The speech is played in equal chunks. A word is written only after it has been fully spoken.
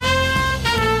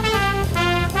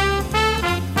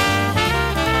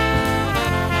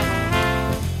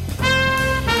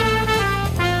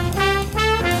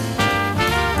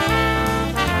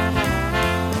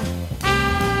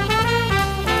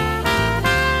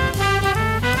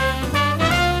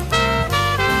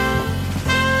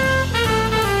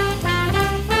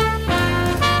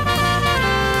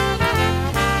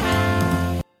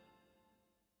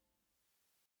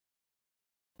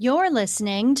You're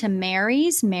listening to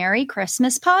Mary's Merry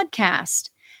Christmas Podcast,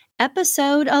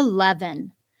 Episode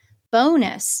 11,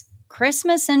 Bonus,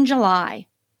 Christmas in July.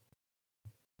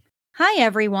 Hi,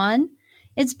 everyone.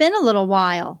 It's been a little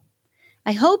while.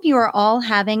 I hope you are all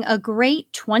having a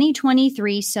great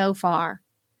 2023 so far.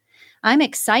 I'm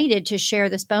excited to share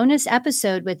this bonus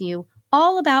episode with you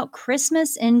all about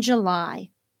Christmas in July.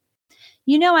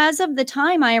 You know, as of the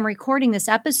time I am recording this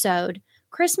episode,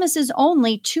 Christmas is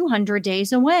only 200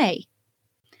 days away.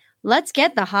 Let's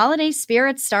get the holiday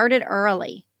spirit started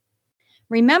early.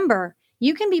 Remember,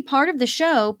 you can be part of the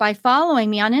show by following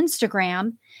me on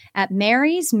Instagram at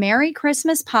Mary's Merry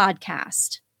Christmas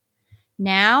Podcast.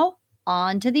 Now,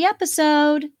 on to the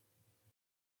episode.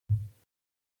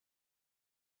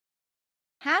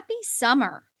 Happy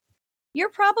summer. You're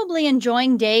probably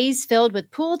enjoying days filled with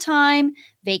pool time,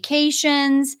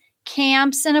 vacations,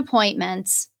 camps, and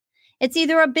appointments. It's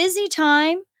either a busy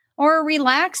time or a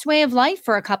relaxed way of life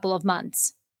for a couple of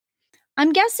months.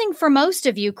 I'm guessing for most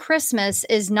of you, Christmas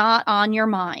is not on your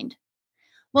mind.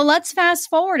 Well, let's fast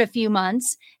forward a few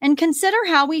months and consider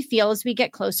how we feel as we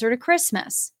get closer to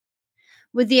Christmas.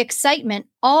 With the excitement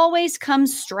always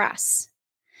comes stress.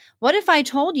 What if I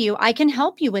told you I can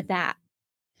help you with that?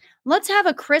 Let's have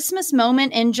a Christmas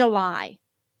moment in July.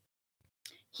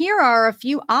 Here are a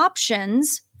few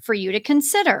options for you to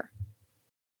consider.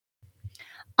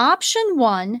 Option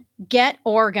 1, get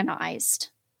organized.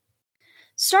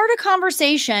 Start a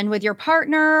conversation with your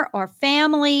partner or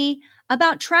family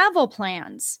about travel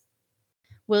plans.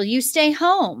 Will you stay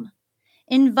home?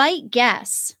 Invite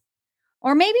guests.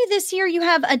 Or maybe this year you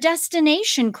have a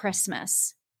destination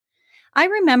Christmas. I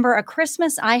remember a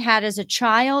Christmas I had as a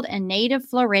child and native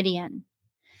Floridian.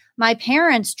 My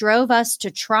parents drove us to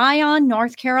Tryon,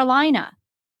 North Carolina.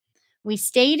 We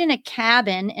stayed in a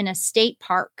cabin in a state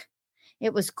park.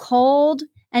 It was cold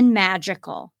and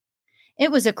magical.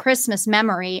 It was a Christmas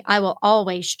memory I will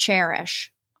always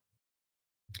cherish.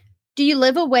 Do you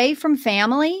live away from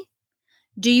family?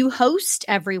 Do you host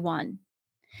everyone?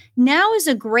 Now is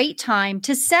a great time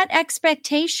to set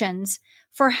expectations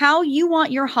for how you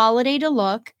want your holiday to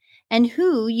look and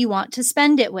who you want to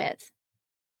spend it with.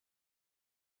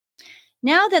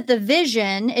 Now that the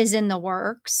vision is in the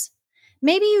works,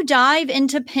 maybe you dive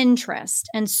into Pinterest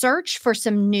and search for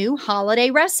some new holiday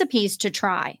recipes to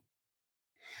try.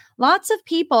 Lots of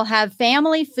people have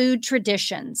family food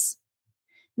traditions.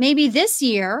 Maybe this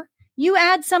year you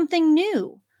add something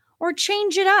new or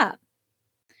change it up.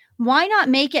 Why not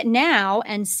make it now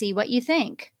and see what you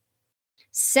think?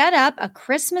 Set up a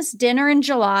Christmas dinner in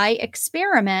July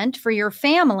experiment for your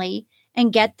family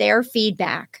and get their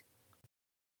feedback.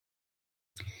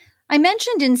 I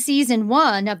mentioned in season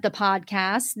 1 of the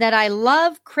podcast that I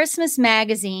love Christmas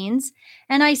magazines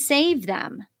and I save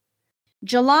them.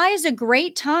 July is a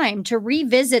great time to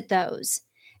revisit those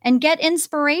and get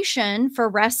inspiration for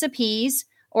recipes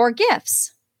or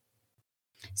gifts.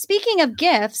 Speaking of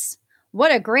gifts,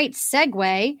 what a great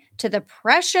segue to the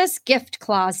precious gift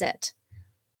closet.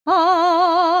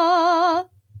 Ah!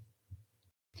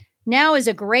 Now is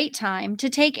a great time to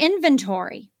take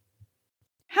inventory.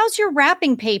 How's your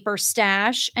wrapping paper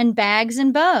stash and bags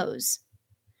and bows?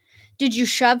 Did you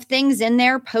shove things in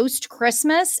there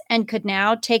post-Christmas and could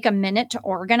now take a minute to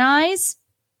organize?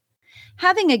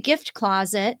 Having a gift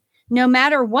closet, no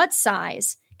matter what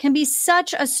size, can be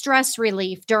such a stress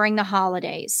relief during the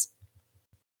holidays.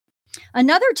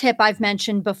 Another tip I've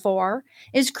mentioned before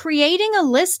is creating a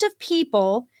list of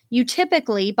people you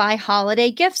typically buy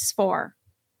holiday gifts for.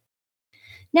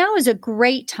 Now is a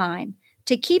great time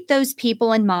to keep those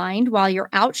people in mind while you're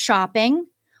out shopping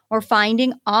or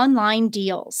finding online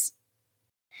deals.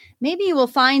 Maybe you will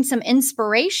find some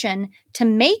inspiration to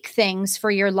make things for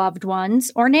your loved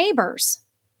ones or neighbors.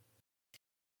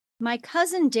 My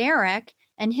cousin Derek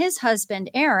and his husband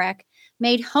Eric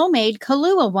made homemade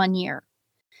Kahlua one year.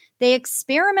 They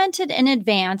experimented in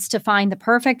advance to find the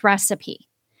perfect recipe.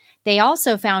 They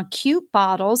also found cute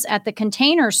bottles at the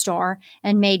Container Store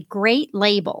and made great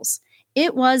labels.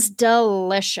 It was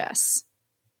delicious.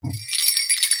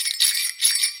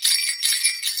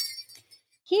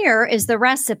 Here is the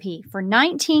recipe for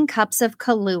 19 cups of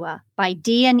Kahlua by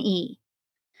D&E.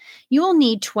 You will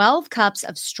need 12 cups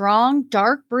of strong,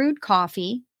 dark brewed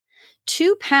coffee,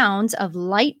 2 pounds of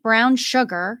light brown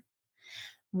sugar,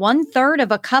 1/3 of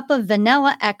a cup of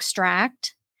vanilla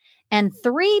extract, and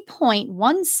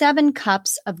 3.17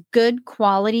 cups of good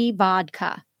quality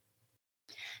vodka.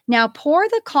 Now pour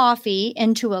the coffee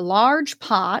into a large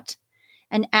pot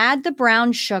and add the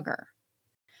brown sugar.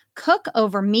 Cook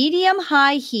over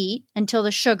medium-high heat until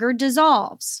the sugar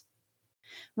dissolves.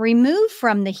 Remove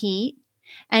from the heat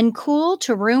and cool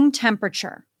to room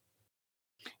temperature.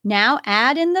 Now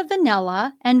add in the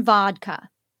vanilla and vodka.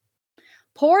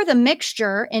 Pour the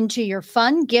mixture into your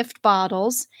fun gift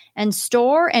bottles and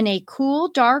store in a cool,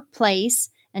 dark place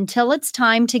until it's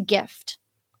time to gift.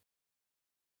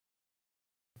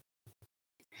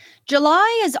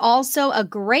 July is also a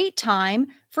great time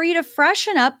for you to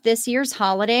freshen up this year's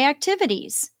holiday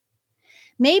activities.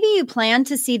 Maybe you plan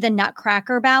to see the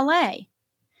Nutcracker Ballet.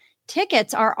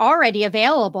 Tickets are already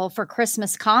available for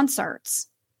Christmas concerts.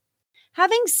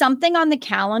 Having something on the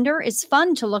calendar is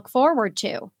fun to look forward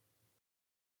to.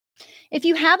 If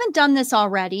you haven't done this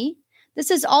already, this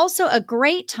is also a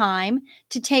great time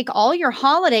to take all your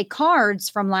holiday cards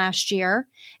from last year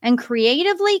and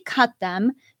creatively cut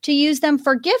them to use them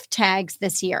for gift tags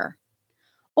this year,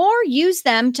 or use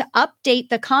them to update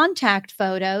the contact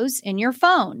photos in your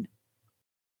phone.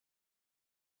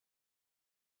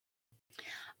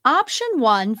 Option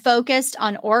 1 focused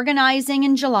on organizing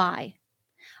in July.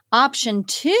 Option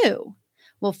 2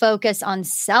 will focus on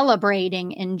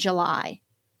celebrating in July.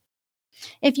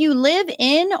 If you live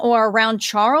in or around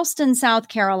Charleston, South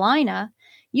Carolina,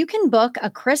 you can book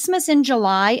a Christmas in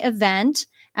July event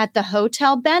at the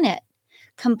Hotel Bennett,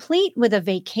 complete with a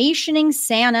vacationing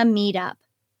Santa meetup.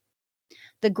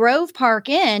 The Grove Park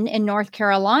Inn in North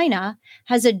Carolina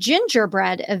has a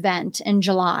gingerbread event in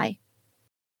July.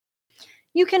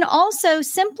 You can also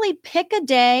simply pick a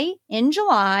day in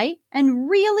July and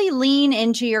really lean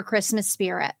into your Christmas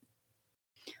spirit.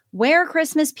 Wear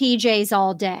Christmas PJs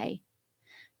all day.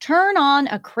 Turn on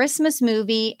a Christmas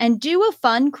movie and do a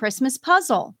fun Christmas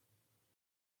puzzle.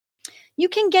 You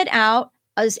can get out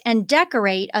and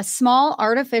decorate a small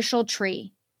artificial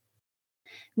tree.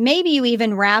 Maybe you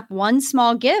even wrap one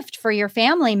small gift for your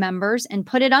family members and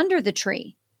put it under the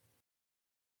tree.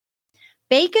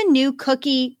 Bake a new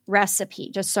cookie recipe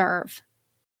to serve.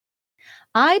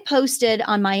 I posted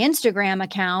on my Instagram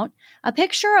account a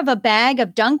picture of a bag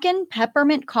of Dunkin'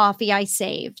 peppermint coffee I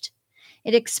saved.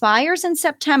 It expires in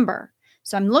September,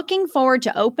 so I'm looking forward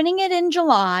to opening it in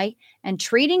July and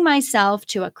treating myself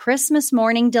to a Christmas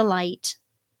morning delight.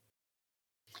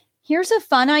 Here's a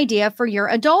fun idea for your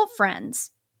adult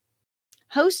friends.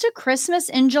 Host a Christmas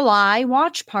in July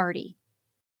watch party.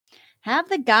 Have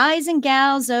the guys and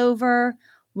gals over,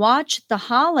 watch The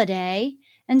Holiday,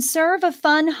 and serve a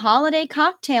fun holiday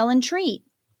cocktail and treat.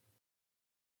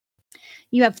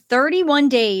 You have 31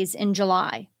 days in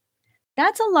July.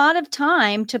 That's a lot of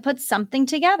time to put something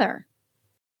together.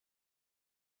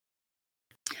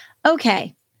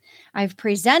 Okay, I've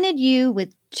presented you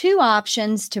with 2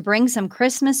 options to bring some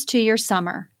Christmas to your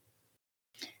summer.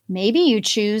 Maybe you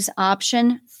choose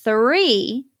option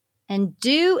 3 and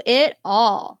do it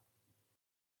all.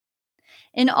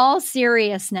 In all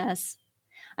seriousness,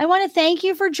 I want to thank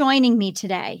you for joining me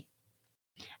today.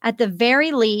 At the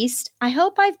very least, I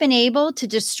hope I've been able to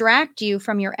distract you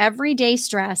from your everyday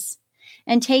stress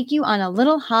and take you on a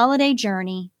little holiday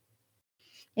journey.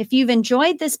 If you've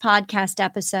enjoyed this podcast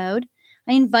episode,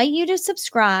 I invite you to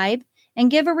subscribe and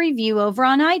give a review over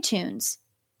on iTunes.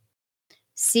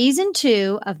 Season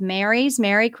 2 of Mary's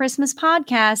Merry Christmas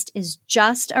podcast is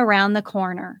just around the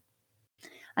corner.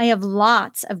 I have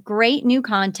lots of great new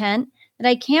content that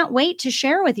I can't wait to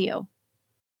share with you.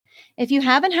 If you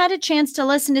haven't had a chance to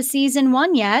listen to Season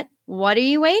 1 yet, what are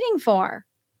you waiting for?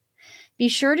 Be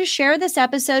sure to share this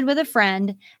episode with a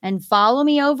friend and follow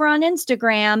me over on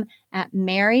Instagram at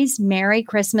Mary's Merry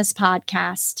Christmas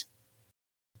Podcast.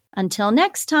 Until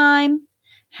next time,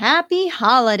 happy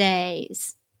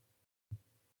holidays.